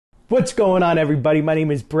What's going on, everybody? My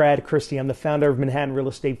name is Brad Christie. I'm the founder of Manhattan Real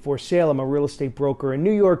Estate for Sale. I'm a real estate broker in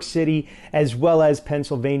New York City as well as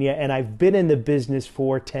Pennsylvania, and I've been in the business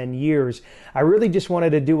for 10 years. I really just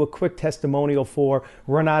wanted to do a quick testimonial for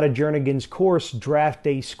Renata Jernigan's course, Draft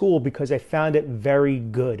Day School, because I found it very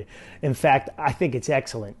good. In fact, I think it's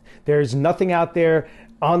excellent. There's nothing out there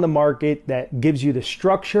on the market that gives you the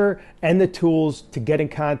structure and the tools to get in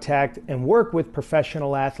contact and work with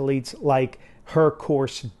professional athletes like her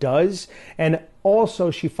course does. And also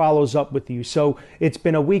she follows up with you. So it's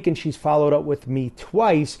been a week and she's followed up with me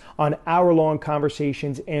twice on hour-long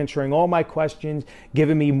conversations, answering all my questions,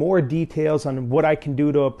 giving me more details on what I can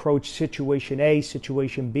do to approach situation A,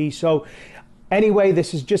 situation B. So anyway,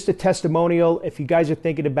 this is just a testimonial. If you guys are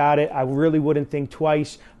thinking about it, I really wouldn't think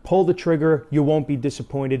twice. Pull the trigger. You won't be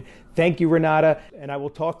disappointed. Thank you, Renata, and I will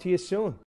talk to you soon.